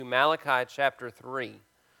Malachi chapter 3.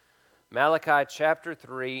 Malachi chapter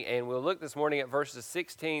 3, and we'll look this morning at verses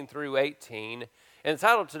 16 through 18. And the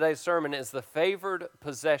title of today's sermon is The Favored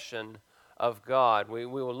Possession of God. We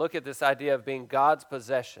will look at this idea of being God's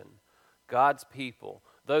possession, God's people,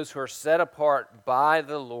 those who are set apart by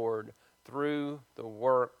the Lord through the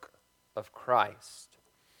work of Christ.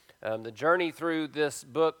 The journey through this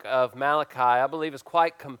book of Malachi, I believe, is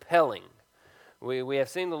quite compelling. We have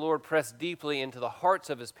seen the Lord press deeply into the hearts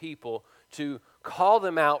of His people to call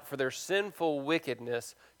them out for their sinful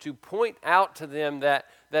wickedness, to point out to them that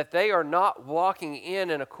they are not walking in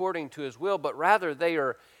and according to His will, but rather they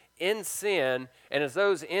are in sin, and as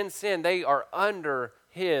those in sin, they are under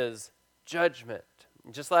His judgment.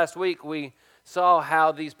 Just last week, we saw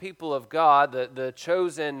how these people of God, the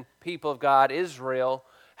chosen people of God, Israel,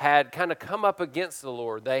 had kind of come up against the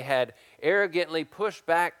Lord. They had arrogantly pushed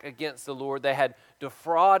back against the Lord. They had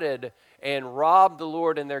defrauded and robbed the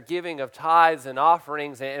Lord in their giving of tithes and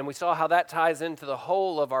offerings, and we saw how that ties into the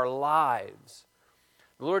whole of our lives.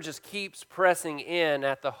 The Lord just keeps pressing in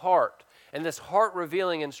at the heart, and this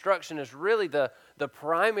heart-revealing instruction is really the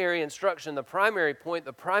primary instruction, the primary point,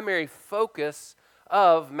 the primary focus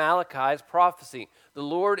of Malachi's prophecy. The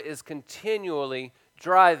Lord is continually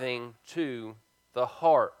driving to the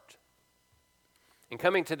heart. And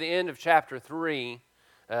coming to the end of chapter 3,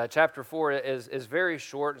 chapter 4 is very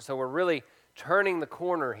short, so we're really turning the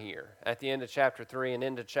corner here at the end of chapter 3 and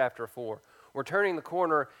into chapter 4. We're turning the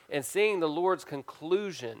corner and seeing the Lord's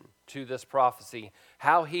conclusion to this prophecy,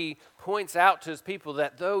 how He points out to His people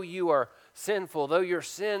that though you are sinful, though your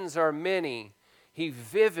sins are many, He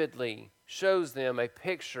vividly shows them a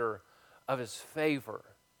picture of His favor,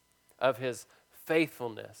 of His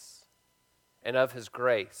faithfulness, and of His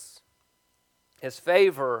grace. His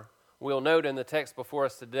favor, we'll note in the text before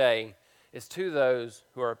us today, is to those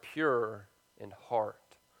who are pure in heart.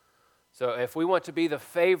 So if we want to be the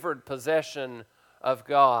favored possession of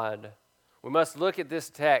God, we must look at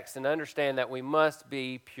this text and understand that we must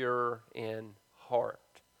be pure in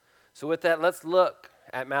heart. So with that, let's look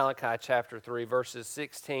at Malachi chapter 3, verses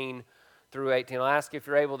 16 through 18. I'll ask if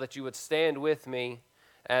you're able that you would stand with me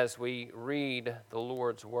as we read the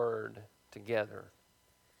Lord's word together.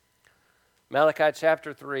 Malachi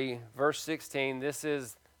chapter 3, verse 16, this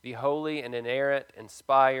is the holy and inerrant,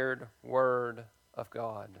 inspired word of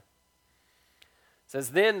God. It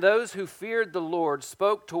says, "Then those who feared the Lord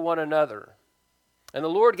spoke to one another, and the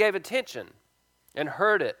Lord gave attention and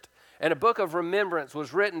heard it, and a book of remembrance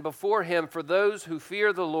was written before Him for those who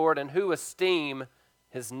fear the Lord and who esteem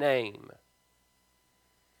His name.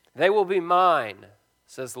 They will be mine,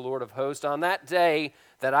 says the Lord of hosts, on that day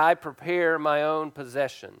that I prepare my own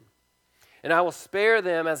possession. And I will spare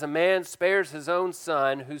them as a man spares his own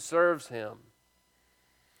son who serves him.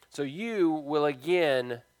 So you will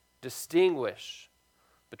again distinguish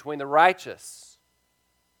between the righteous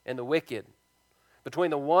and the wicked,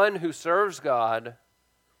 between the one who serves God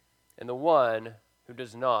and the one who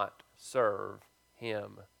does not serve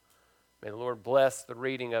Him." May the Lord bless the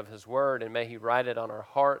reading of His word, and may He write it on our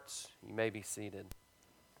hearts. You may be seated.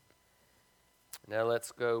 Now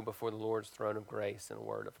let's go before the Lord's throne of grace in a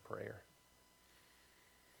word of prayer.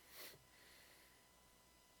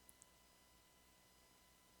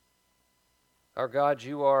 Our God,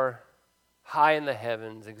 You are high in the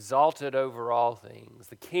heavens, exalted over all things,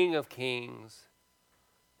 the King of kings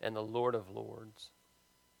and the Lord of lords.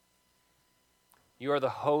 You are the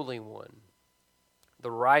Holy One,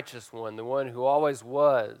 the righteous one, the one who always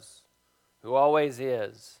was, who always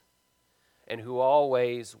is, and who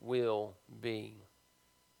always will be.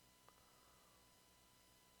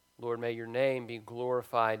 Lord, may Your name be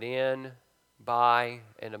glorified in, by,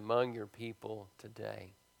 and among Your people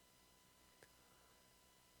today.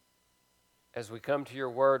 As we come to Your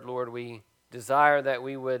word, Lord, we desire that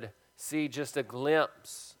we would see just a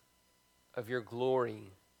glimpse of Your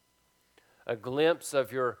glory, a glimpse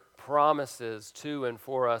of Your promises to and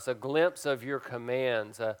for us, a glimpse of Your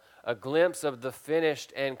commands, a glimpse of the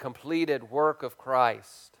finished and completed work of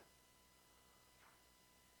Christ.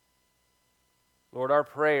 Lord, our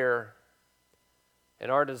prayer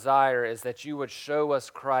and our desire is that You would show us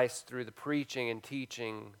Christ through the preaching and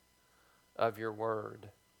teaching of Your word.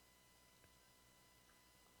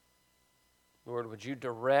 Lord, would You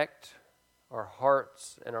direct our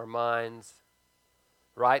hearts and our minds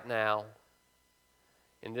right now,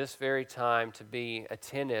 in this very time, to be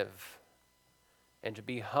attentive and to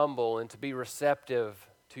be humble and to be receptive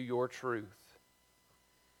to Your truth.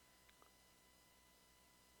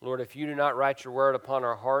 Lord, if You do not write Your word upon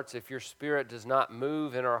our hearts, if Your Spirit does not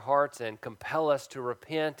move in our hearts and compel us to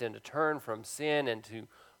repent and to turn from sin and to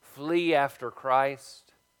flee after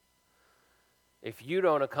Christ, If you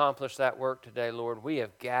don't accomplish that work today, Lord, we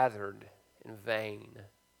have gathered in vain.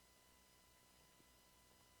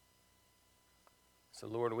 So,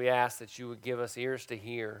 Lord, we ask that you would give us ears to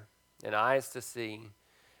hear and eyes to see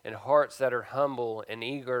and hearts that are humble and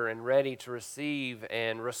eager and ready to receive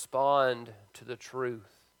and respond to the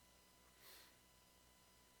truth.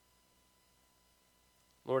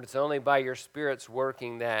 Lord, it's only by your Spirit's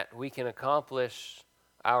working that we can accomplish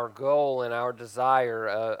our goal and our desire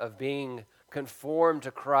of being conformed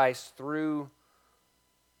to Christ through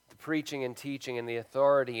the preaching and teaching and the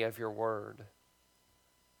authority of your word.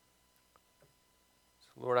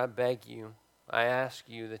 So Lord, I beg you, I ask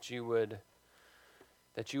you that you would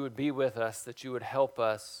be with us, that you would help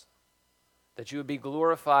us, that you would be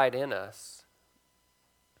glorified in us.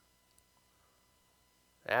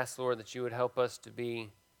 I ask, Lord, that you would help us to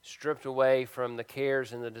be stripped away from the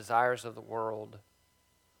cares and the desires of the world,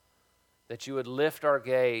 that you would lift our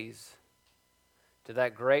gaze to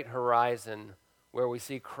that great horizon where we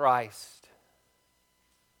see Christ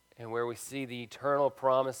and where we see the eternal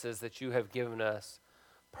promises that you have given us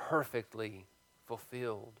perfectly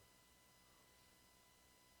fulfilled.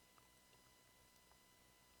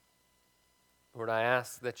 Lord, I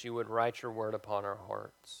ask that you would write your word upon our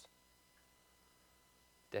hearts,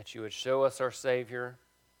 that you would show us our Savior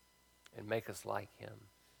and make us like him.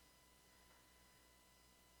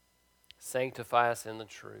 Sanctify us in the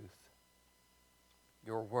truth.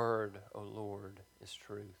 Your word, O Lord, is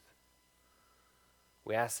truth.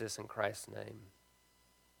 We ask this in Christ's name.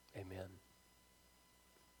 Amen.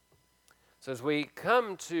 So as we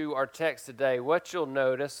come to our text today, what you'll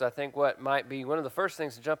notice, I think what might be one of the first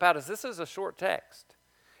things to jump out is this is a short text.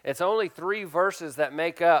 It's only 3 verses that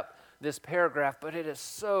make up this paragraph, but it is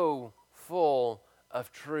so full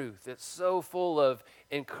of truth. It's so full of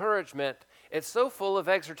encouragement. It's so full of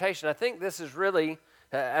exhortation. I think this is really,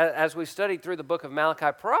 as we studied through the book of Malachi,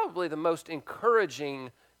 probably the most encouraging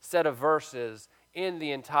set of verses in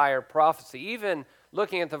the entire prophecy. Even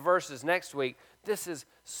looking at the verses next week, this is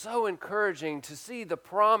so encouraging to see the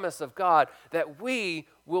promise of God that we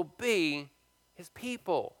will be his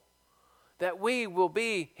people, that we will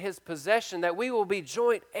be his possession, that we will be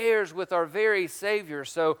joint heirs with our very Savior.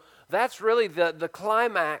 So that's really the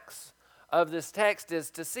climax of this text, is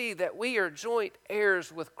to see that we are joint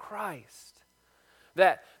heirs with Christ,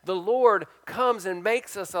 that the Lord comes and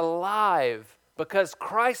makes us alive because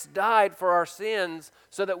Christ died for our sins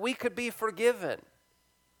so that we could be forgiven.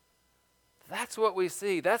 That's what we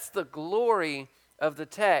see. That's the glory of the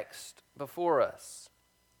text before us.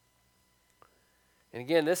 And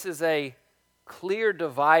again, this is a clear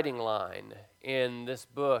dividing line in this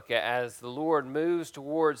book as the Lord moves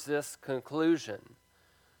towards this conclusion.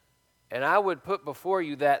 And I would put before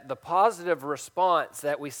you that the positive response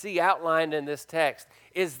that we see outlined in this text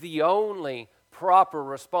is the only proper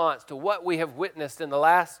response to what we have witnessed in the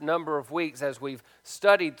last number of weeks as we've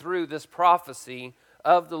studied through this prophecy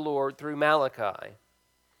of the Lord through Malachi.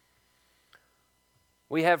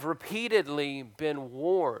 We have repeatedly been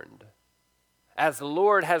warned, as the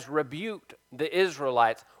Lord has rebuked the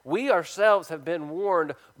Israelites. We ourselves have been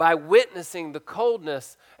warned by witnessing the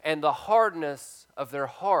coldness and the hardness of their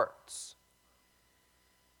hearts.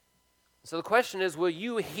 So the question is, will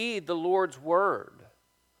you heed the Lord's word?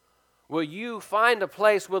 Will you find a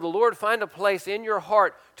place, will the Lord find a place in your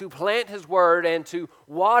heart to plant his word and to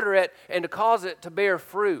water it and to cause it to bear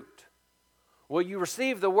fruit? Will you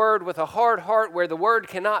receive the word with a hard heart where the word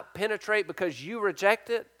cannot penetrate because you reject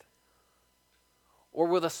it? Or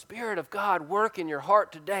will the Spirit of God work in your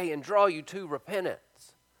heart today and draw you to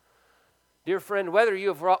repentance? Dear friend, whether you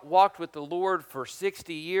have walked with the Lord for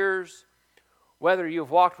 60 years, whether you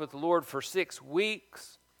have walked with the Lord for 6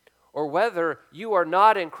 weeks, or whether you are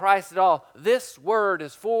not in Christ at all, this word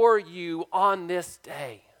is for you on this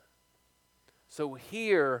day. So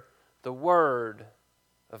hear the word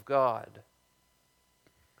of God.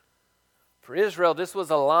 For Israel, this was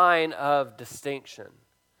a line of distinction.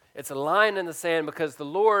 It's a line in the sand because the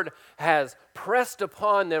Lord has pressed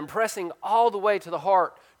upon them, pressing all the way to the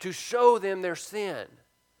heart to show them their sin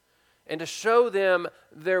and to show them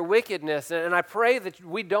their wickedness. And I pray that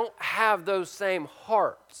we don't have those same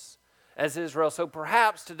hearts as Israel. So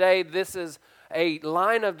perhaps today this is a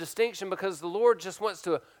line of distinction because the Lord just wants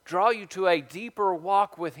to draw you to a deeper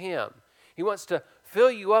walk with him. He wants to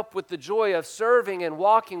fill you up with the joy of serving and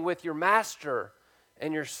walking with your Master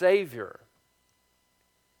and your Savior.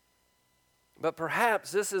 But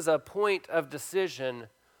perhaps this is a point of decision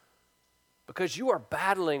because you are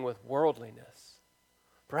battling with worldliness.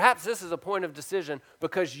 Perhaps this is a point of decision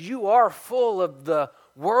because you are full of the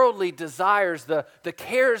worldly desires, the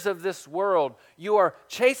cares of this world. You are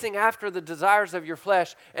chasing after the desires of your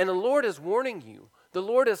flesh, and the Lord is warning you. The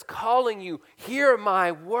Lord is calling you, hear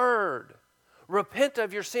my word. Repent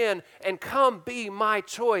of your sin and come be my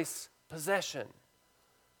choice possession.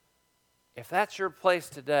 If that's your place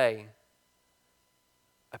today,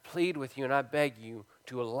 I plead with you and I beg you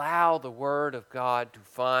to allow the word of God to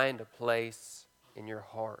find a place in your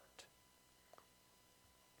heart.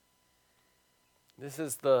 This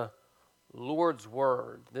is the Lord's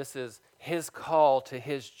word. This is his call to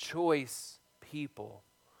his choice people.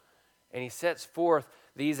 And he sets forth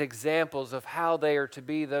these examples of how they are to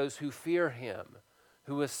be those who fear him,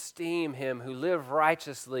 who esteem him, who live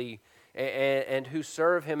righteously, and who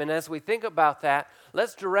serve him. And as we think about that,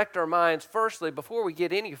 let's direct our minds, firstly, before we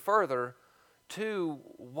get any further, to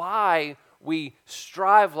why we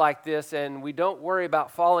strive like this and we don't worry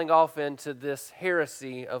about falling off into this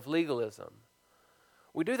heresy of legalism.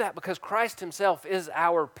 We do that because Christ himself is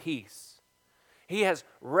our peace. He has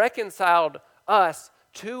reconciled us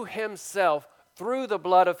to himself through the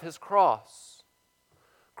blood of his cross.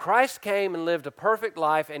 Christ came and lived a perfect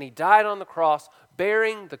life, and he died on the cross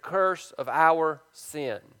bearing the curse of our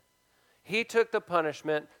sin. He took the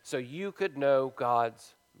punishment so you could know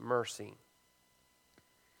God's mercy.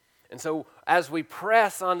 And so as we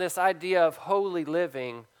press on this idea of holy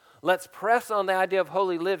living, let's press on the idea of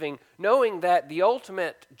holy living, knowing that the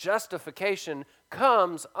ultimate justification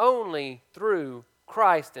comes only through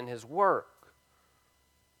Christ and his work.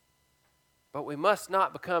 But we must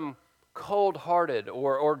not become cold-hearted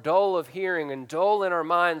or dull of hearing and dull in our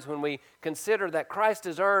minds when we consider that Christ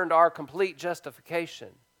has earned our complete justification.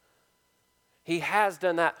 He has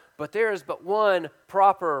done that, but there is but one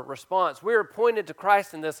proper response. We are pointed to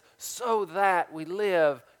Christ in this so that we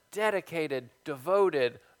live dedicated,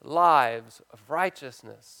 devoted lives of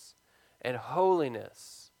righteousness and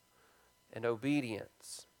holiness and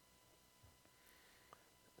obedience.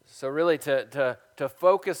 So really to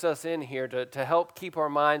focus us in here, to help keep our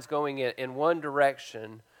minds going in one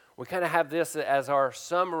direction, we kind of have this as our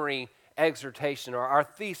summary exhortation or our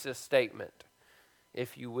thesis statement,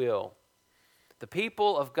 if you will. The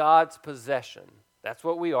people of God's possession, that's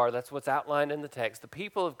what we are, that's what's outlined in the text. The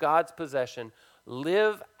people of God's possession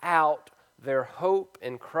live out their hope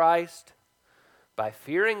in Christ by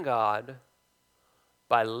fearing God,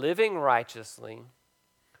 by living righteously,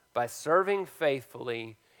 by serving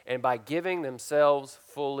faithfully, and by giving themselves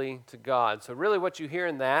fully to God. So really what you hear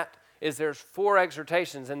in that is there's 4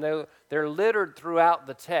 exhortations, and they're littered throughout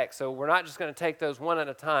the text. So we're not just going to take those one at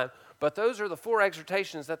a time, but those are the 4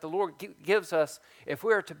 exhortations that the Lord gives us if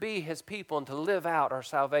we are to be his people and to live out our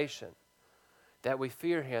salvation. That we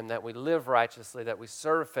fear him, that we live righteously, that we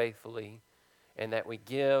serve faithfully, and that we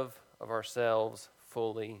give of ourselves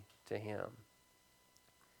fully to him.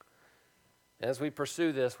 As we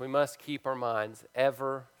pursue this, we must keep our minds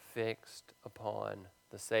ever fixed upon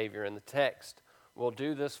the Savior. And the text will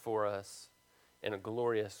do this for us in a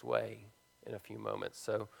glorious way in a few moments.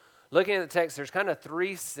 So looking at the text, there's kind of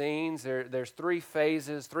 3 scenes. There's 3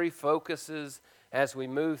 phases, 3 focuses as we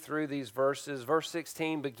move through these verses. Verse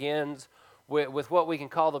 16 begins with what we can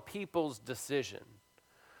call the people's decision.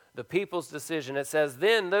 The people's decision. It says,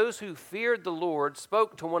 "Then those who feared the Lord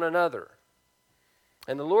spoke to one another.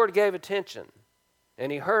 And the Lord gave attention,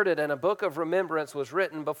 and he heard it, and a book of remembrance was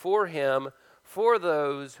written before him for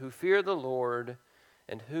those who fear the Lord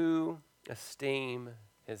and who esteem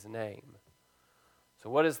his name." So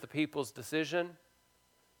what is the people's decision?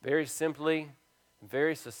 Very simply,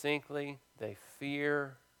 very succinctly, they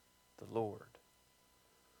fear the Lord.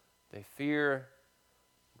 They fear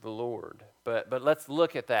the Lord. But let's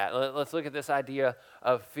look at that. Let's look at this idea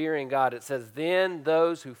of fearing God. It says, "Then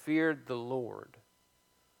those who feared the Lord."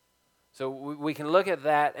 So we can look at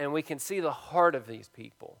that and we can see the heart of these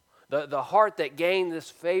people. The heart that gained this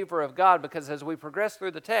favor of God, because as we progress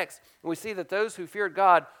through the text, we see that those who feared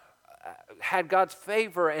God had God's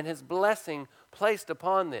favor and his blessing placed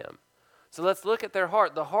upon them. So let's look at their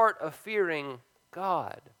heart, the heart of fearing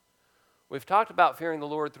God. We've talked about fearing the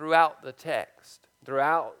Lord throughout the text.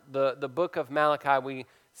 Throughout the book of Malachi, we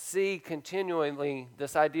see continually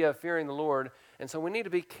this idea of fearing the Lord, and so we need to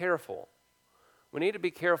be careful. We need to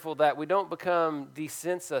be careful that we don't become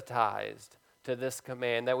desensitized to this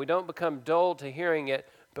command, that we don't become dull to hearing it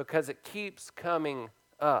because it keeps coming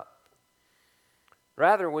up.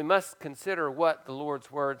 Rather, we must consider what the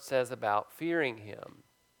Lord's word says about fearing him.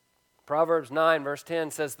 Proverbs 9 verse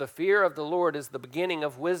 10 says, "The fear of the Lord is the beginning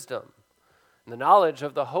of wisdom, and the knowledge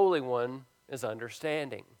of the Holy One is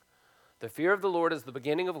understanding." The fear of the Lord is the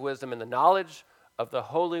beginning of wisdom, and the knowledge of the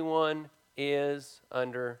Holy One is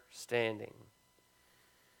understanding.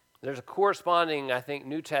 There's a corresponding, I think,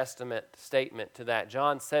 New Testament statement to that.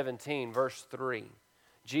 John 17, verse 3.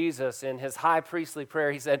 Jesus, in his high priestly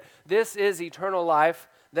prayer, he said, "This is eternal life,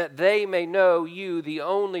 that they may know you, the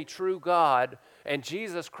only true God, and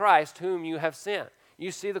Jesus Christ, whom you have sent."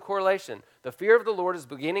 You see the correlation. The fear of the Lord is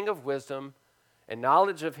the beginning of wisdom, and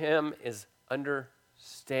knowledge of him is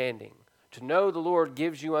understanding. To know the Lord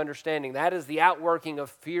gives you understanding. That is the outworking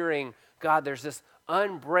of fearing God. There's this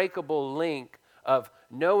unbreakable link of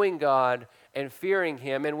knowing God and fearing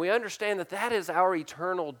him, and we understand that that is our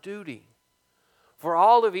eternal duty. For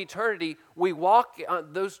all of eternity, we walk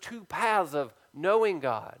on those two paths of knowing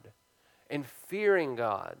God and fearing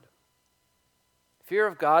God. Fear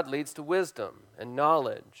of God leads to wisdom and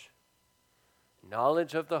knowledge.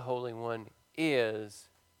 Knowledge of the Holy One is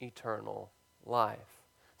eternal life.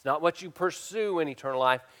 It's not what you pursue in eternal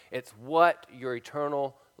life, it's what your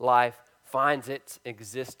eternal life finds its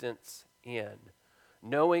existence in.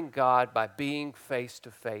 Knowing God by being face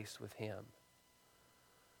to face with him.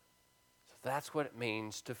 So that's what it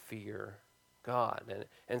means to fear God.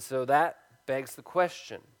 And so that begs the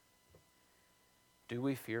question, do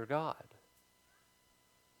we fear God?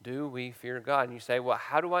 Do we fear God? And you say, well,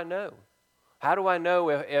 how do I know? How do I know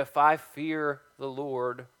if I fear the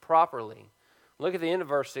Lord properly? Look at the end of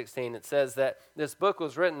verse 16. It says that this book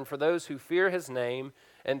was written for those who fear his name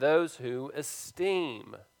and those who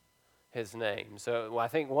esteem his name. So I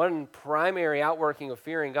think one primary outworking of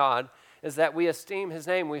fearing God is that we esteem his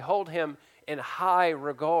name. We hold him in high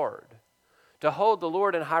regard. To hold the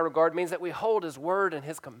Lord in high regard means that we hold his word and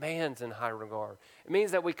his commands in high regard. It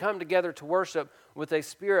means that we come together to worship with a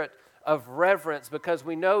spirit of reverence because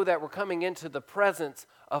we know that we're coming into the presence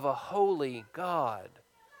of a holy God.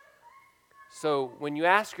 So when you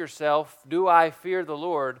ask yourself, do I fear the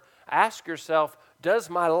Lord? Ask yourself, does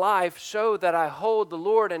my life show that I hold the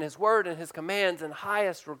Lord and his word and his commands in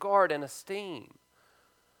highest regard and esteem?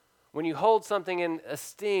 When you hold something in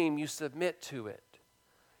esteem, you submit to it.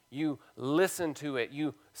 You listen to it.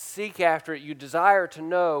 You seek after it. You desire to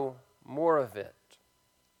know more of it.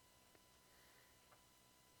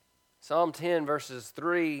 Psalm 10 verses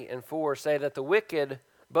 3 and 4 say that the wicked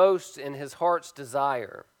boasts in his heart's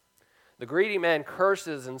desire. The greedy man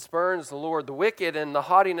curses and spurns the Lord. The wicked in the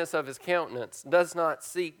haughtiness of his countenance does not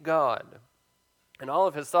seek God. And all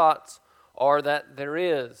of his thoughts are that there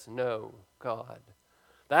is no God.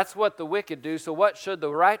 That's what the wicked do. So what should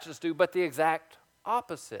the righteous do but the exact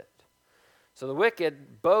opposite? So the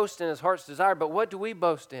wicked boast in his heart's desire, but what do we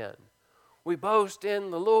boast in? We boast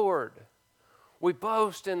in the Lord. We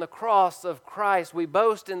boast in the cross of Christ. We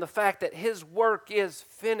boast in the fact that his work is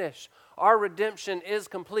finished. Our redemption is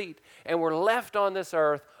complete, and we're left on this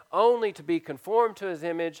earth only to be conformed to his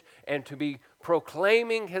image and to be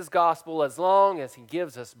proclaiming his gospel as long as he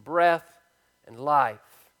gives us breath and life.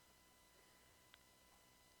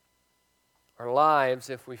 Our lives,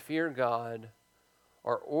 if we fear God,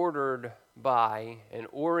 are ordered by and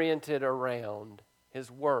oriented around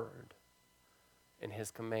his word and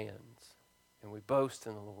his commands. And we boast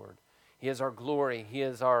in the Lord. He is our glory. He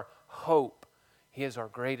is our hope. He is our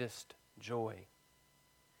greatest joy.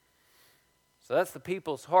 So that's the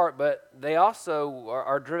people's heart, but they also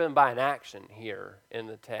are driven by an action here in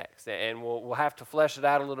the text. And we'll have to flesh it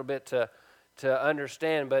out a little bit to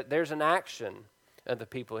understand, but there's an action of the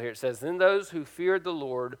people here. It says, "Then those who feared the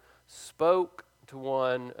Lord spoke to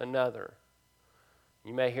one another."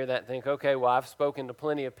 You may hear that and think, okay, well, I've spoken to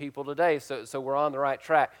plenty of people today, so we're on the right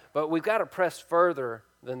track. But we've got to press further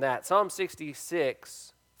than that. Psalm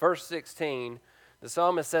 66, verse 16, the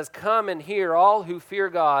psalmist says, "Come and hear, all who fear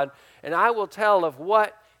God, and I will tell of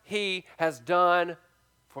what he has done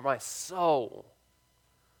for my soul."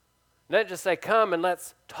 He doesn't just say, come and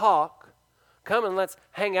let's talk. Come and let's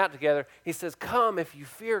hang out together. He says, come if you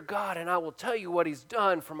fear God, and I will tell you what he's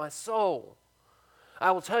done for my soul.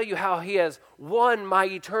 I will tell you how he has won my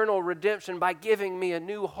eternal redemption by giving me a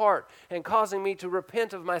new heart and causing me to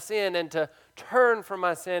repent of my sin and to turn from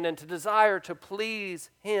my sin and to desire to please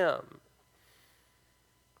him.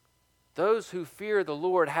 Those who fear the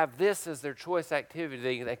Lord have this as their choice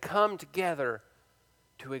activity. They come together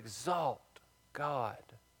to exalt God.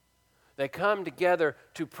 They come together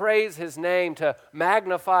to praise his name, to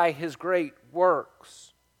magnify his great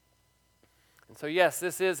works. And so yes,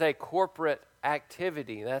 this is a corporate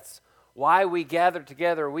activity. That's why we gather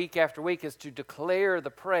together week after week, is to declare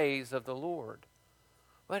the praise of the Lord.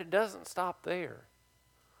 But it doesn't stop there.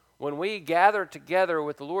 When we gather together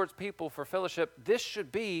with the Lord's people for fellowship, this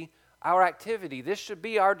should be our activity. This should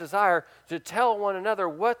be our desire to tell one another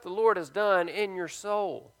what the Lord has done in your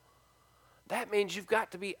soul. That means you've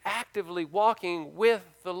got to be actively walking with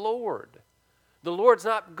the Lord. The Lord's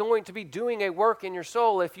not going to be doing a work in your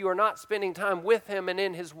soul if you are not spending time with Him and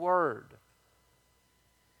in His Word.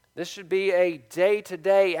 This should be a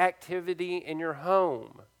day-to-day activity in your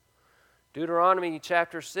home. Deuteronomy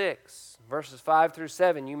chapter 6, verses 5 through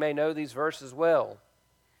 7. You may know these verses well.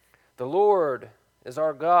 The Lord is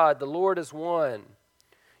our God. The Lord is one.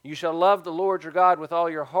 You shall love the Lord your God with all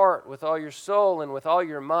your heart, with all your soul, and with all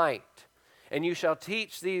your might. And you shall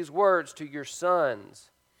teach these words to your sons.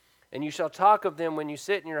 And you shall talk of them when you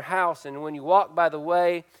sit in your house, and when you walk by the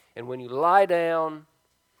way, and when you lie down,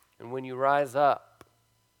 and when you rise up.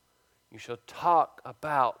 You shall talk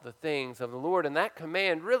about the things of the Lord. And that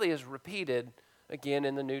command really is repeated again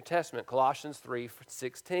in the New Testament, Colossians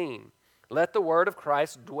 3:16. Let the word of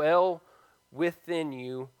Christ dwell within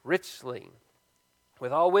you richly,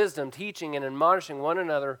 with all wisdom, teaching and admonishing one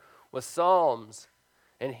another with psalms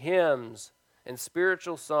and hymns and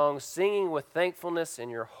spiritual songs, singing with thankfulness in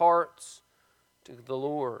your hearts to the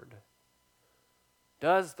Lord.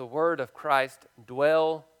 Does the word of Christ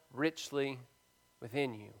dwell richly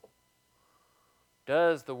within you?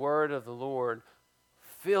 Does the word of the Lord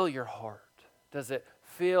fill your heart? Does it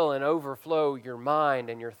fill and overflow your mind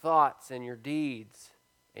and your thoughts and your deeds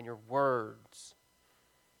and your words?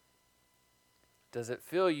 Does it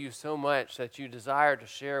fill you so much that you desire to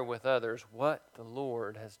share with others what the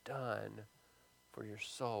Lord has done for your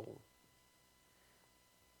soul?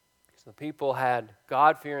 So the people had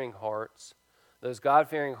God-fearing hearts. Those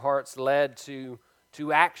God-fearing hearts led to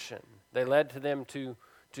action. They led to them to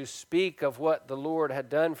speak of what the Lord had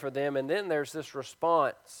done for them. And then there's this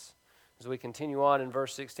response. As we continue on in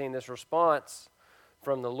verse 16, this response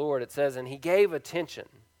from the Lord. It says, and He gave attention,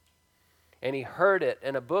 and He heard it,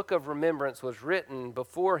 and a book of remembrance was written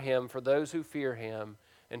before Him for those who fear Him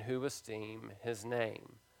and who esteem His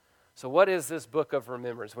name. So what is this book of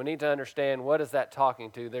remembrance? We need to understand, what is that talking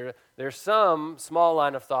to? There's some small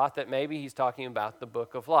line of thought that maybe He's talking about the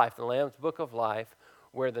book of life, the Lamb's book of life,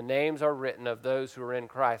 where the names are written of those who are in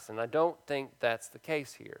Christ. And I don't think that's the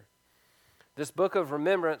case here. This book of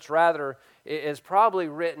remembrance, rather, is probably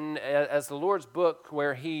written as the Lord's book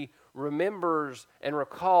where He remembers and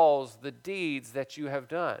recalls the deeds that you have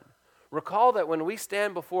done. Recall that when we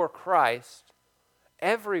stand before Christ,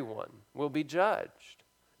 everyone will be judged.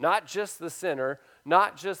 Not just the sinner,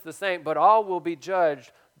 not just the saint, but all will be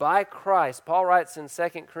judged by Christ. Paul writes in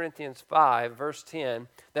 2 Corinthians 5, verse 10,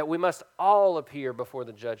 that we must all appear before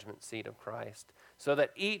the judgment seat of Christ, so that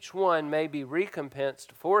each one may be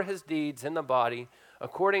recompensed for his deeds in the body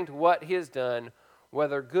according to what he has done,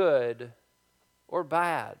 whether good or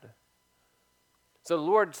bad. So the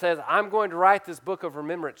Lord says, I'm going to write this book of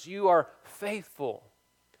remembrance. You are faithful.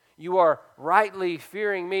 You are rightly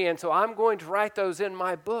fearing me, and so I'm going to write those in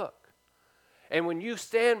my book. And when you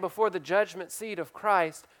stand before the judgment seat of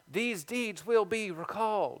Christ, these deeds will be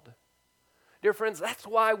recalled. Dear friends, that's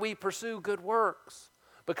why we pursue good works,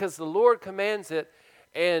 because the Lord commands it,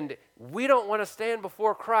 and we don't want to stand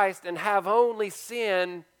before Christ and have only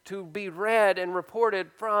sin to be read and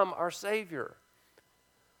reported from our Savior.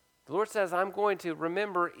 The Lord says, I'm going to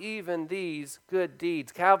remember even these good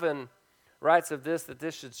deeds. Calvin writes of this, that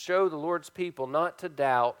this should show the Lord's people not to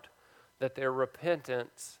doubt that their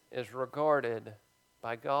repentance is regarded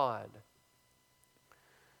by God.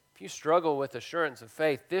 If you struggle with assurance of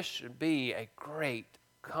faith, this should be a great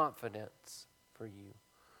confidence for you.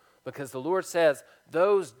 Because the Lord says,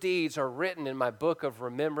 those deeds are written in my book of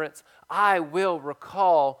remembrance. I will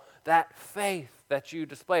recall that faith that you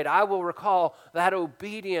displayed. I will recall that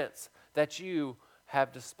obedience that you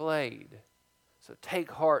have displayed. So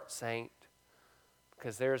take heart, saint,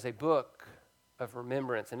 because there is a book of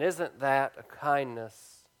remembrance. And isn't that a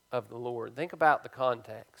kindness of the Lord? Think about the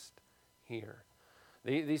context here.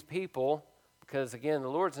 These people, because again, the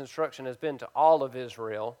Lord's instruction has been to all of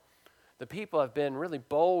Israel, the people have been really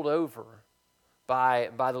bowled over by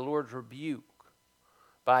the Lord's rebuke,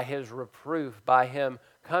 by His reproof, by Him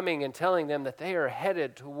coming and telling them that they are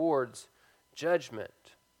headed towards judgment.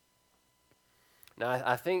 Now,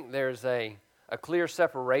 I think there's a clear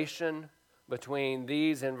separation between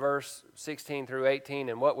these in verse 16 through 18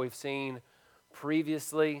 and what we've seen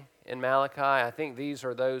previously in Malachi. I think these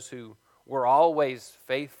are those who were always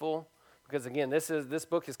faithful, because again, this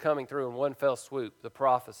book is coming through in one fell swoop, the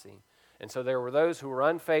prophecy. And so there were those who were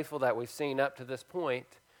unfaithful that we've seen up to this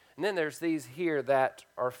point, and then there's these here that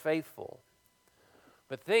are faithful.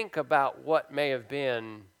 But think about what may have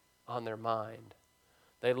been on their mind.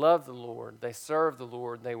 They loved the Lord, they served the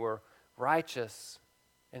Lord, they were righteous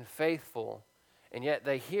and faithful, and yet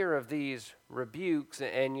they hear of these rebukes,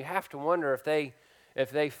 and you have to wonder if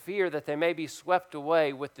they fear that they may be swept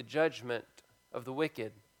away with the judgment of the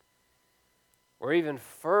wicked. Or even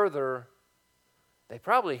further, they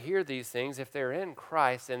probably hear these things if they're in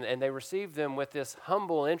Christ and they receive them with this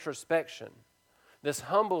humble introspection, this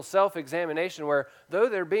humble self-examination where though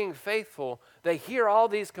they're being faithful, they hear all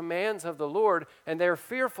these commands of the Lord and they're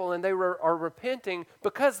fearful and they are repenting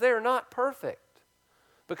because they're not perfect,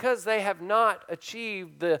 because they have not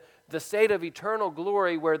achieved the state of eternal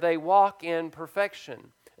glory where they walk in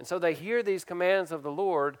perfection. And so they hear these commands of the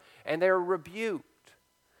Lord and they're rebuked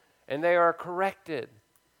and they are corrected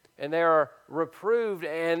and they are reproved,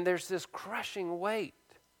 and there's this crushing weight.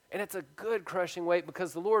 And it's a good crushing weight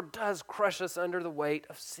because the Lord does crush us under the weight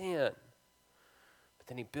of sin. But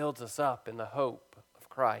then He builds us up in the hope of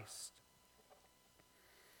Christ.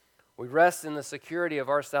 We rest in the security of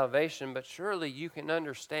our salvation, but surely you can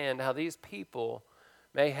understand how these people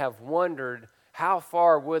may have wondered, how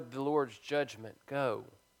far would the Lord's judgment go?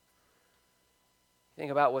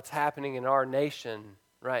 Think about what's happening in our nation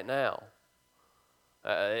right now.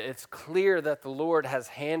 It's clear that the Lord has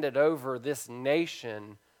handed over this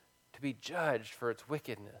nation to be judged for its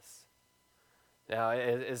wickedness. Now,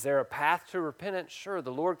 is there a path to repentance? Sure,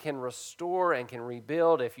 the Lord can restore and can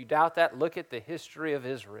rebuild. If you doubt that, look at the history of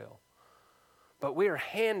Israel. But we are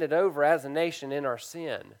handed over as a nation in our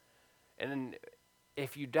sin. And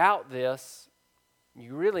if you doubt this,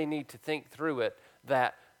 you really need to think through it,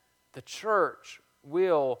 that the church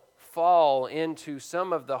will fall into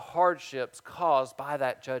some of the hardships caused by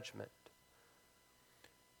that judgment.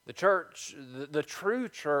 The church, the true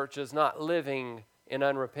church, is not living in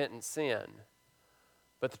unrepentant sin,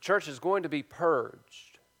 but the church is going to be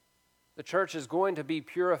purged. The church is going to be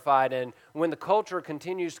purified, and when the culture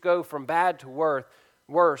continues to go from bad to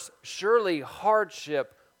worse, surely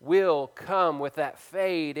hardship will come with that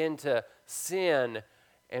fade into sin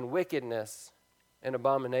and wickedness and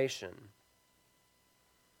abomination.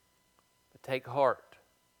 But take heart,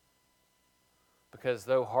 because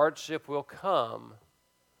though hardship will come,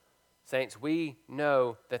 saints, we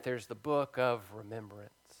know that there's the book of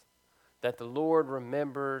remembrance, that the Lord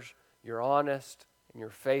remembers your honest and your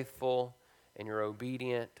faithful and your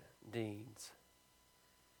obedient deeds.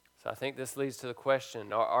 So I think this leads to the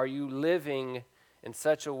question, are you living in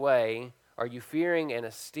such a way, are you fearing and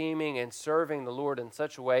esteeming and serving the Lord in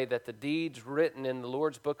such a way that the deeds written in the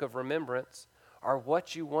Lord's book of remembrance are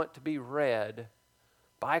what you want to be read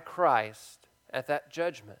by Christ at that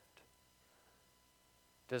judgment?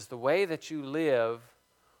 Does the way that you live,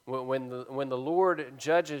 when the Lord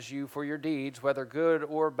judges you for your deeds, whether good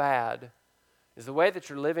or bad, is the way that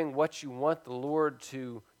you're living what you want the Lord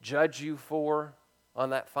to judge you for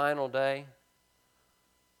on that final day?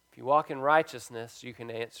 If you walk in righteousness, you can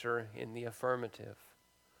answer in the affirmative.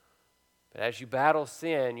 But as you battle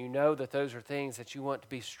sin, you know that those are things that you want to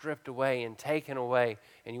be stripped away and taken away,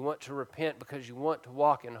 and you want to repent because you want to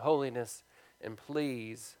walk in holiness and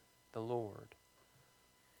please the Lord.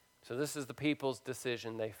 So this is the people's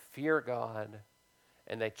decision. They fear God,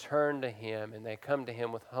 and they turn to Him, and they come to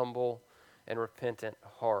Him with humble and repentant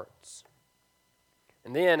hearts.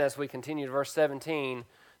 And then as we continue to verse 17,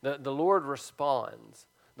 the Lord responds.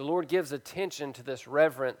 The Lord gives attention to this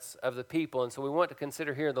reverence of the people. And so we want to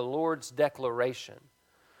consider here the Lord's declaration.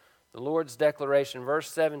 The Lord's declaration, verse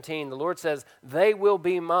 17, the Lord says, "They will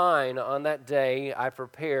be mine on that day I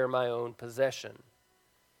prepare my own possession.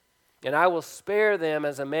 And I will spare them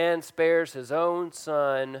as a man spares his own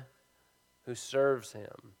son who serves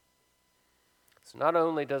him." So not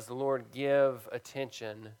only does the Lord give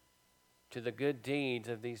attention to the good deeds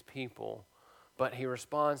of these people, but He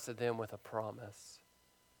responds to them with a promise.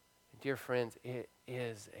 Dear friends, it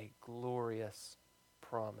is a glorious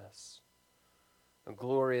promise. A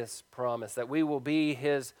glorious promise that we will be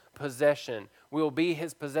His possession. We will be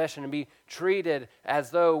His possession and be treated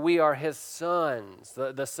as though we are His sons.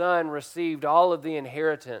 The Son received all of the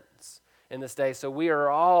inheritance in this day, so we are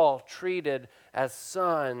all treated as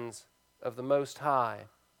sons of the Most High.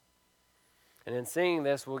 And in seeing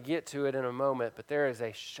this, we'll get to it in a moment, but there is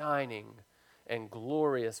a shining and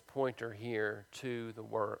glorious pointer here to the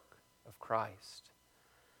work of Christ.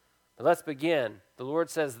 But let's begin. The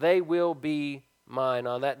Lord says, "They will be mine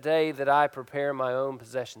on that day that I prepare my own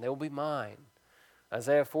possession." They will be mine.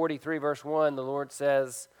 Isaiah 43 verse 1, the Lord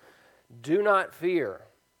says, "Do not fear,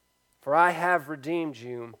 for I have redeemed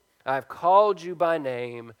you. I have called you by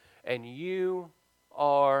name, and you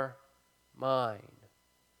are mine."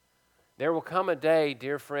 There will come a day,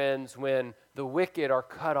 dear friends, when the wicked are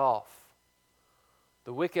cut off.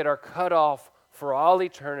 The wicked are cut off for all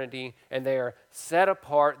eternity, and they are set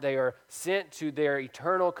apart. They are sent to their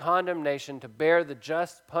eternal condemnation to bear the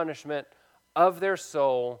just punishment of their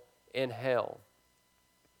soul in hell.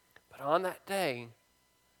 But on that day,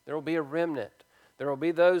 there will be a remnant. There will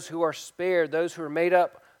be those who are spared, those who are made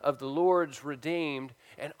up of the Lord's redeemed.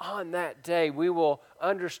 And on that day, we will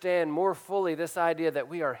understand more fully this idea that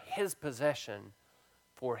we are His possession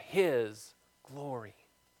for His glory.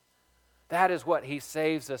 That is what He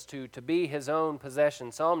saves us to be His own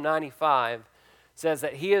possession. Psalm 95 says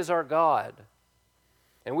that He is our God,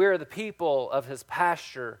 and we are the people of His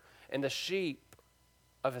pasture and the sheep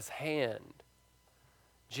of His hand.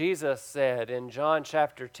 Jesus said in John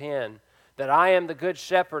chapter 10 that I am the good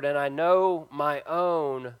shepherd, and I know my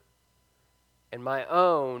own, and my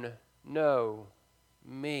own know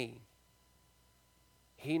me.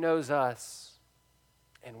 He knows us,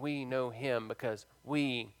 and we know Him because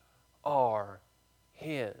we are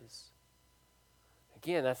His.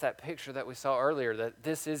 Again, that's that picture that we saw earlier, that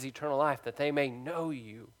this is eternal life, that they may know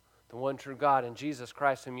you, the one true God, and Jesus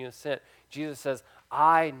Christ whom you have sent. Jesus says,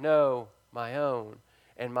 I know my own,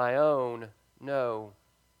 and my own know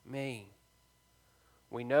me.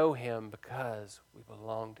 We know Him because we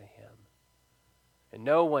belong to Him. And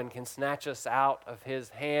no one can snatch us out of His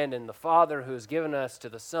hand, and the Father who has given us to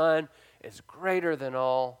the Son is greater than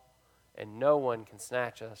all, and no one can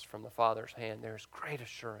snatch us from the Father's hand. There's great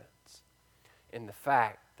assurance in the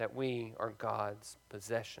fact that we are God's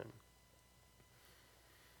possession.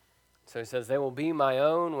 So He says, they will be my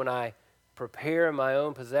own when I prepare my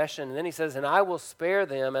own possession. And then He says, and I will spare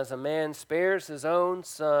them as a man spares his own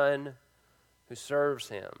son who serves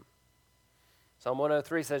him. Psalm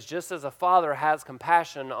 103 says, just as a father has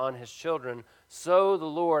compassion on his children, so the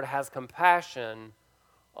Lord has compassion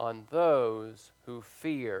on those who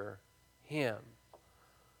fear Him.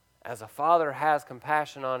 As a father has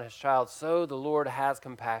compassion on his child, so the Lord has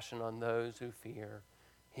compassion on those who fear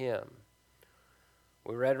Him.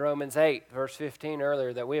 We read Romans 8, verse 15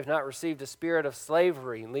 earlier, that we have not received a spirit of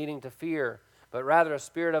slavery leading to fear, but rather a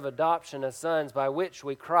spirit of adoption as sons, by which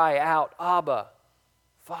we cry out, Abba,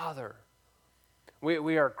 Father.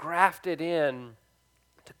 We are grafted in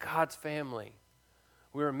to God's family.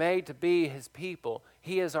 We are made to be His people.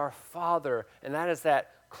 He is our Father, and that is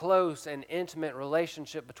that close and intimate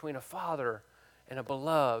relationship between a father and a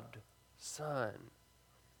beloved son.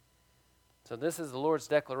 So this is the Lord's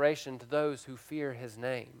declaration to those who fear His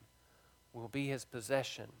name. We'll be His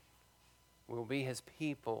possession. We'll be His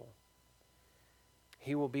people.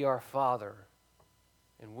 He will be our Father,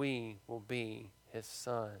 and we will be His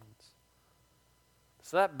sons.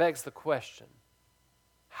 So that begs the question,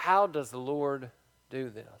 how does the Lord do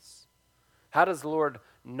this? How does the Lord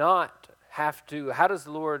how does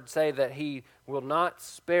the Lord say that He will not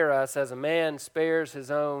spare us as a man spares his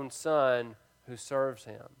own son who serves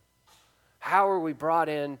him? How are we brought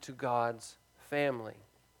into God's family?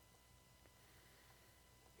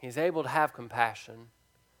 He's able to have compassion.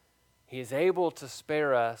 He is able to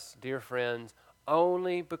spare us, dear friends,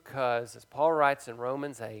 only because, as Paul writes in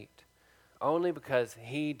Romans 8, only because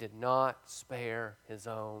He did not spare His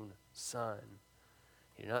own Son.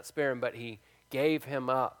 He did not spare Him, but He gave Him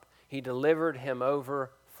up. He delivered Him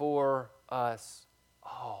over for us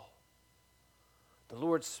all. The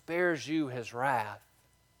Lord spares you His wrath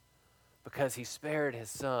because He spared His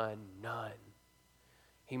Son none.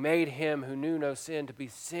 He made Him who knew no sin to be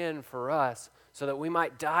sin for us, so that we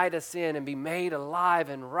might die to sin and be made alive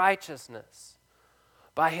in righteousness.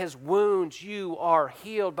 By His wounds you are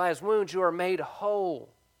healed. By His wounds you are made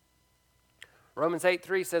whole. Romans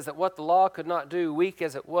 8:3 says that what the law could not do, weak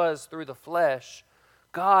as it was through the flesh,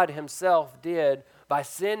 God Himself did by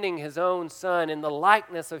sending His own Son in the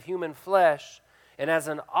likeness of human flesh, and as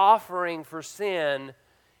an offering for sin,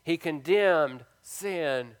 He condemned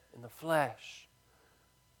sin in the flesh.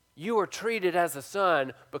 You are treated as a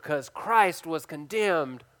son because Christ was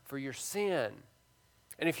condemned for your sin.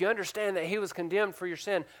 And if you understand that He was condemned for your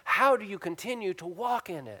sin, how do you continue to walk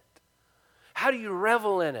in it? How do you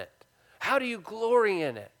revel in it? How do you glory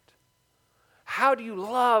in it? How do you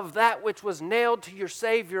love that which was nailed to your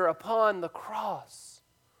Savior upon the cross?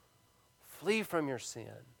 Flee from your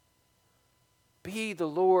sin. Be the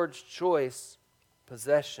Lord's choice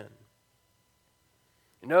possession.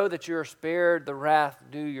 Know that you are spared the wrath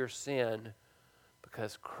due your sin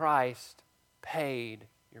because Christ paid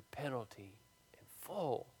your penalty in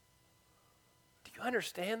full. Do you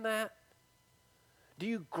understand that? Do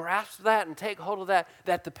you grasp that and take hold of that?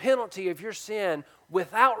 That the penalty of your sin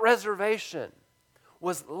without reservation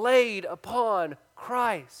was laid upon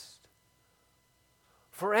Christ.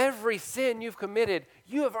 For every sin you've committed,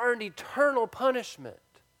 you have earned eternal punishment.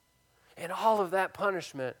 And all of that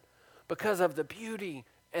punishment because of the beauty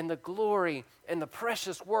and the glory and the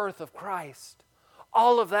precious worth of Christ.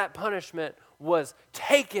 All of that punishment was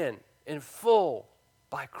taken in full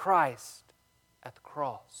by Christ at the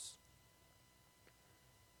cross.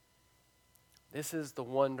 This is the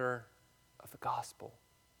wonder of the gospel.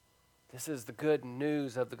 This is the good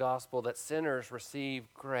news of the gospel, that sinners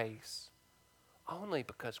receive grace only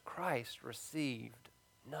because Christ received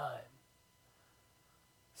none.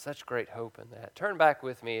 Such great hope in that. Turn back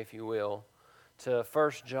with me, if you will, to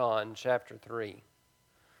 1 John chapter 3.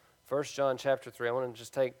 1 John chapter 3. I want to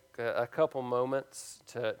just take a couple moments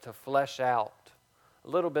to flesh out a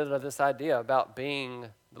little bit of this idea about being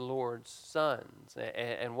the Lord's sons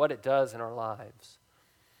and what it does in our lives.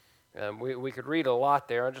 We could read a lot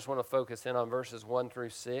there. I just want to focus in on verses 1 through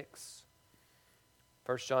 6.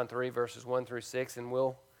 1 John 3, verses 1 through 6, and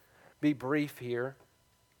we'll be brief here.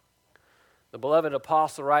 The beloved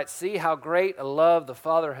apostle writes, "See how great a love the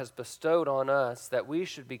Father has bestowed on us, that we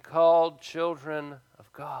should be called children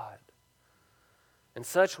of God. And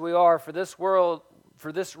such we are. For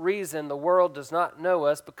this reason the world does not know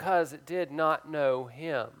us, because it did not know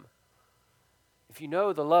Him. If you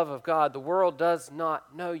know the love of God, the world does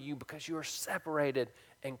not know you, because you are separated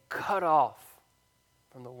and cut off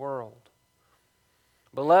from the world.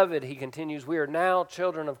 Beloved," he continues, "we are now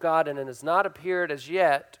children of God, and it has not appeared as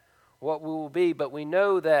yet what we will be, but we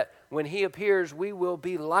know that when He appears, we will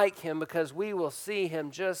be like Him, because we will see Him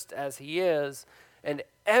just as He is. And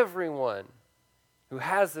everyone who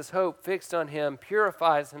has this hope fixed on Him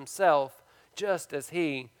purifies himself just as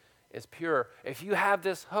He is pure." If you have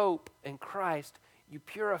this hope in Christ, you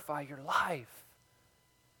purify your life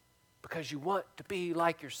because you want to be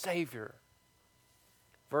like your Savior.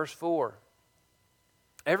 Verse 4,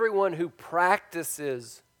 "Everyone who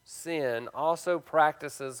practices sin also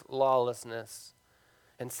practices lawlessness,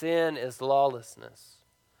 and sin is lawlessness.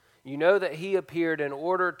 You know that He appeared in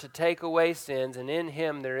order to take away sins, and in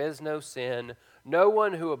Him there is no sin. No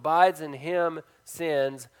one who abides in Him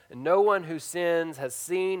sins, and no one who sins has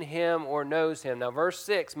seen Him or knows Him." Now, verse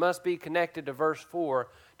 6 must be connected to verse 4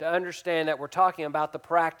 to understand that we're talking about the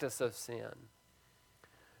practice of sin.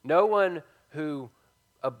 No one who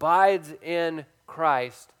abides in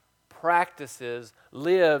Christ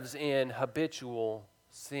lives in habitual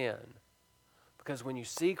sin. Because when you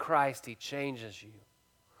see Christ, He changes you.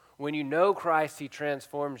 When you know Christ, He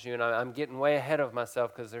transforms you. And I'm getting way ahead of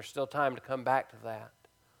myself because there's still time to come back to that.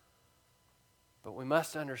 But we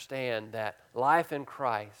must understand that life in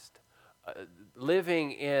Christ,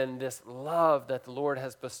 living in this love that the Lord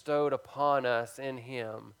has bestowed upon us in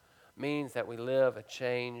Him, means that we live a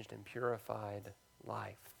changed and purified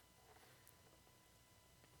life.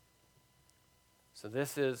 So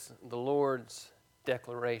this is the Lord's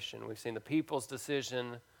declaration. We've seen the people's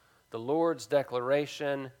decision, the Lord's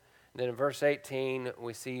declaration, and then in verse 18,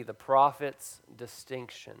 we see the prophet's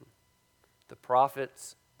distinction. The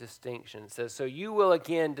prophet's distinction. It says, "So you will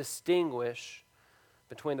again distinguish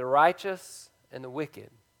between the righteous and the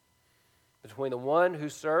wicked, between the one who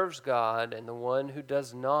serves God and the one who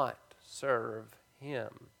does not serve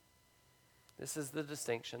Him." This is the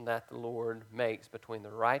distinction that the Lord makes between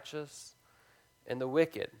the righteous and the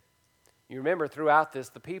wicked. You remember throughout this,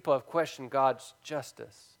 the people have questioned God's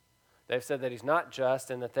justice. They've said that He's not just,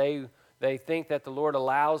 and that they think that the Lord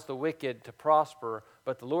allows the wicked to prosper.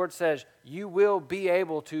 But the Lord says, you will be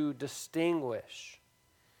able to distinguish.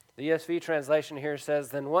 The ESV translation here says,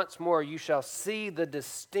 "Then once more you shall see the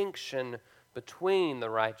distinction between the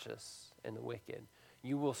righteous and the wicked."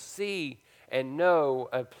 You will see and know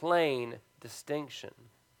a plain distinction.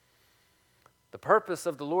 The purpose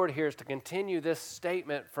of the Lord here is to continue this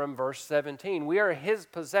statement from verse 17. We are His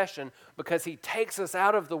possession because He takes us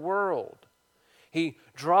out of the world. He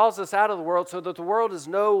draws us out of the world so that the world is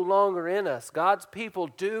no longer in us. God's people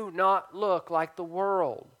do not look like the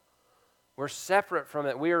world. We're separate from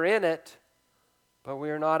it. We are in it, but we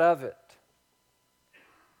are not of it.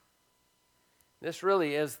 This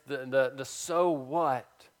really is the so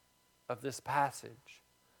what of this passage.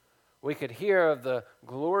 We could hear of the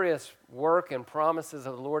glorious work and promises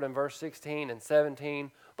of the Lord in verse 16 and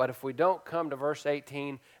 17, but if we don't come to verse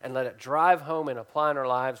 18 and let it drive home and apply in our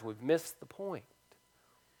lives, we've missed the point.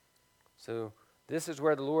 So this is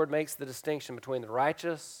where the Lord makes the distinction between the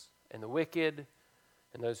righteous and the wicked,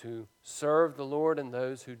 and those who serve the Lord and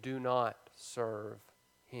those who do not serve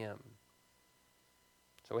Him.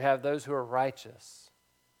 So we have those who are righteous,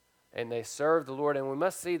 and they serve the Lord, and we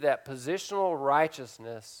must see that positional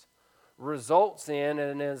righteousness results in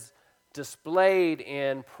and is displayed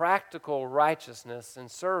in practical righteousness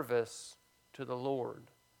and service to the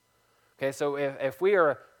Lord. Okay, so if we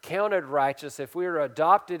are counted righteous, if we are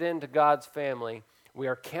adopted into God's family, we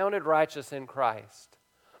are counted righteous in Christ.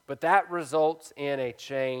 But that results in a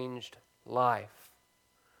changed life.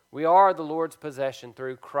 We are the Lord's possession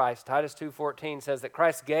through Christ. Titus 2:14 says that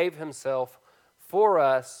Christ gave Himself for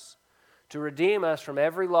us to redeem us from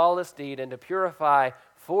every lawless deed and to purify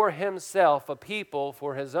for himself a people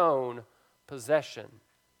for his own possession.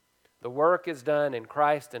 The work is done in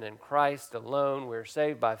Christ and in Christ alone. We are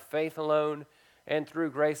saved by faith alone and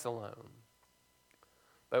through grace alone.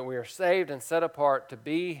 But we are saved and set apart to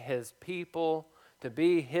be his people, to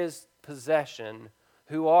be his possession,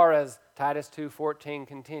 who are, as Titus 2:14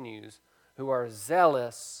 continues, who are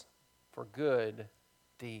zealous for good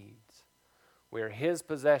deeds. We are his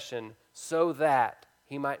possession so that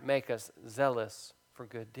he might make us zealous for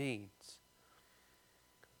good deeds.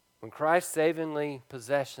 When Christ savingly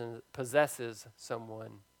possesses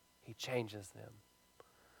someone, he changes them.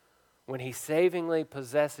 When he savingly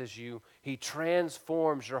possesses you, he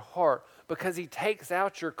transforms your heart because he takes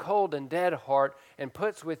out your cold and dead heart and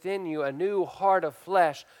puts within you a new heart of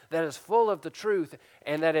flesh that is full of the truth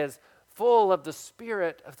and that is full of the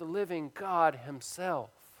Spirit of the living God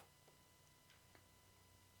himself.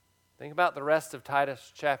 Think about the rest of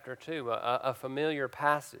Titus chapter 2, a familiar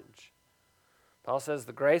passage. Paul says,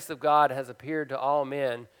 the grace of God has appeared to all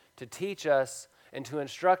men to teach us and to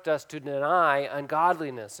instruct us to deny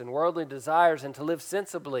ungodliness and worldly desires and to live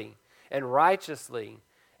sensibly and righteously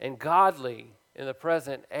and godly in the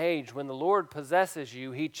present age. When the Lord possesses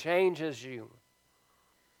you, he changes you.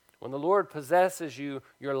 When the Lord possesses you,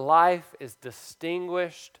 your life is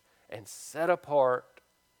distinguished and set apart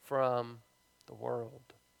from the world.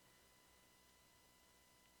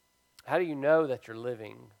 How do you know that you're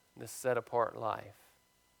living this set-apart life?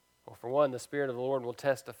 Well, for one, the Spirit of the Lord will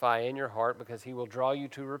testify in your heart because he will draw you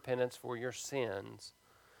to repentance for your sins.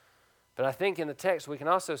 But I think in the text we can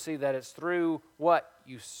also see that it's through what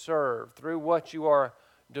you serve, through what you are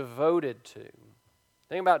devoted to.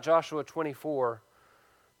 Think about Joshua 24,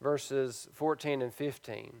 verses 14 and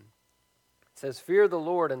 15. It says, fear the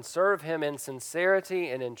Lord and serve him in sincerity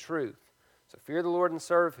and in truth. So fear the Lord and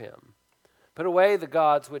serve him. Put away the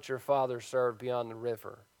gods which your fathers served beyond the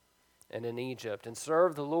river and in Egypt, and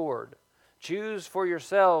serve the Lord. Choose for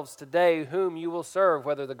yourselves today whom you will serve,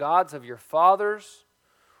 whether the gods of your fathers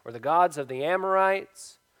or the gods of the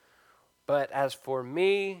Amorites. But as for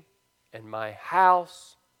me and my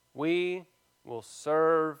house, we will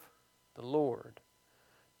serve the Lord.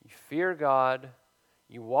 You fear God,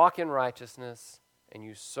 you walk in righteousness, and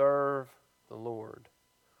you serve the Lord.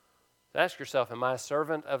 Ask yourself, am I a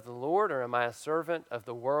servant of the Lord or am I a servant of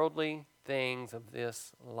the worldly things of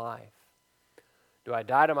this life? Do I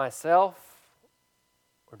die to myself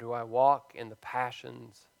or do I walk in the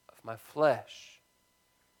passions of my flesh?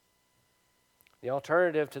 The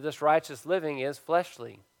alternative to this righteous living is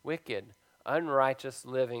fleshly, wicked, unrighteous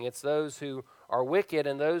living. It's those who are wicked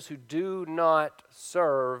and those who do not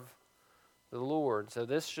serve the Lord. So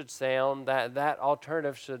this should sound, that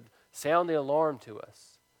alternative should sound the alarm to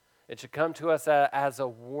us. It should come to us as a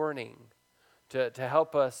warning to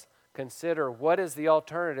help us consider what is the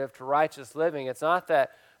alternative to righteous living. It's not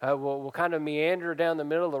that we'll kind of meander down the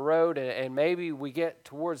middle of the road and maybe we get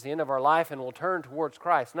towards the end of our life and we'll turn towards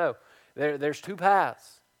Christ. No, there's two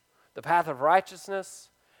paths, the path of righteousness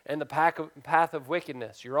and the path of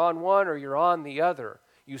wickedness. You're on one or you're on the other.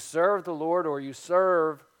 You serve the Lord or you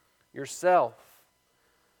serve yourself.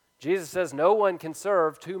 Jesus says no one can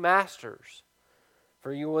serve two masters.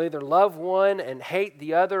 For you will either love one and hate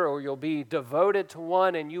the other, or you'll be devoted to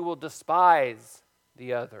one and you will despise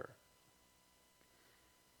the other.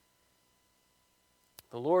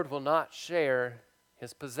 The Lord will not share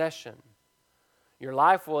his possession. Your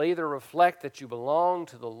life will either reflect that you belong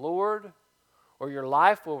to the Lord, or your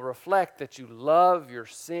life will reflect that you love your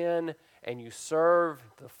sin and you serve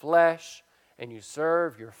the flesh and you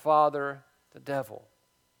serve your father, the devil.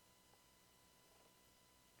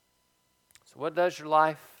 So what does your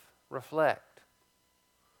life reflect?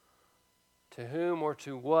 To whom or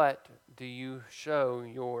to what do you show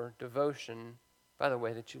your devotion by the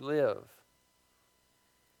way that you live?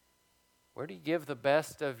 Where do you give the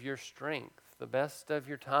best of your strength, the best of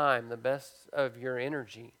your time, the best of your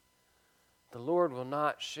energy? The Lord will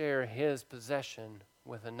not share his possession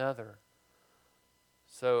with another.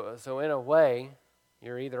 So in a way,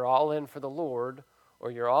 you're either all in for the Lord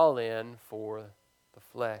or you're all in for the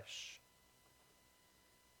flesh.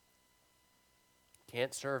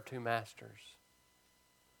 Can't serve two masters.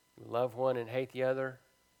 You love one and hate the other,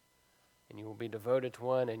 and you will be devoted to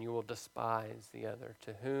one and you will despise the other.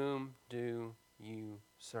 To whom do you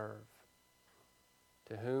serve?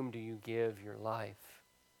 To whom do you give your life?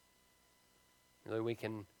 Really, we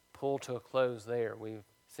can pull to a close there. We've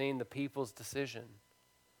seen the people's decision.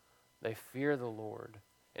 They fear the Lord,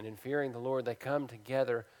 and in fearing the Lord, they come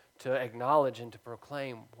together to acknowledge and to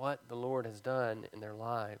proclaim what the Lord has done in their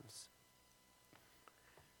lives.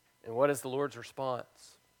 And what is the Lord's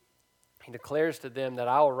response? He declares to them that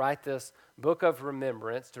I will write this book of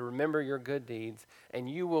remembrance to remember your good deeds, and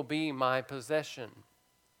you will be my possession.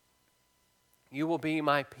 You will be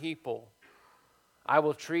my people. I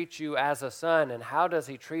will treat you as a son. And how does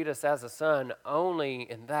he treat us as a son? Only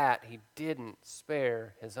in that he didn't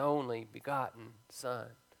spare his only begotten son.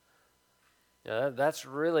 That's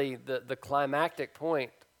really the climactic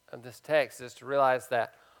point of this text, is to realize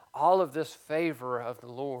that all of this favor of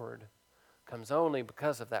the Lord comes only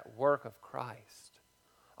because of that work of Christ.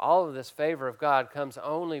 All of this favor of God comes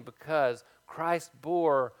only because Christ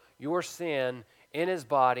bore your sin in his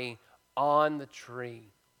body on the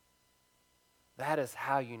tree. That is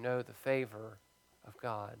how you know the favor of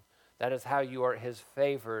God. That is how you are his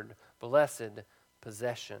favored, blessed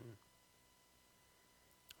possession.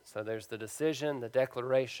 So there's the decision, the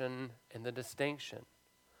declaration, and the distinction.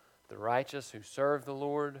 The righteous who serve the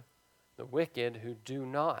Lord, the wicked who do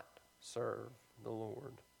not serve the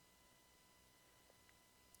Lord.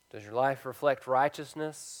 Does your life reflect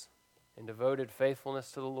righteousness and devoted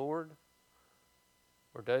faithfulness to the Lord?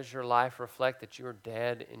 Or does your life reflect that you are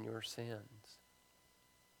dead in your sins?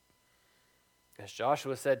 As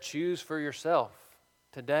Joshua said, choose for yourself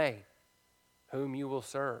today whom you will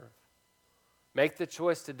serve. Make the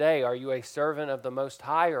choice today. Are you a servant of the Most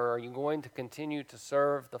High, or are you going to continue to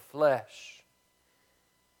serve the flesh?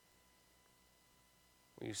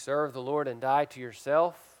 Will you serve the Lord and die to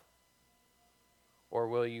yourself? Or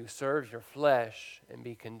will you serve your flesh and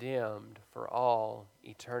be condemned for all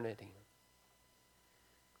eternity?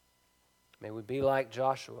 May we be like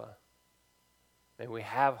Joshua. May we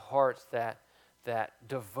have hearts that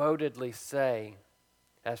devotedly say,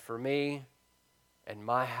 as for me and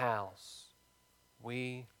my house,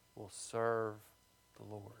 we will serve the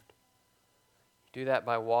Lord. Do that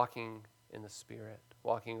by walking in the Spirit,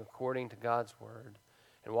 walking according to God's word,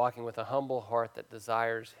 and walking with a humble heart that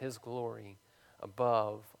desires his glory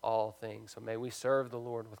above all things. So may we serve the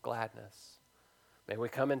Lord with gladness. May we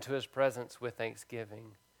come into his presence with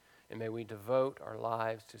thanksgiving. And may we devote our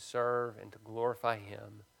lives to serve and to glorify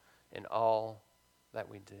him in all that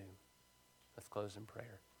we do. Let's close in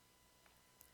prayer.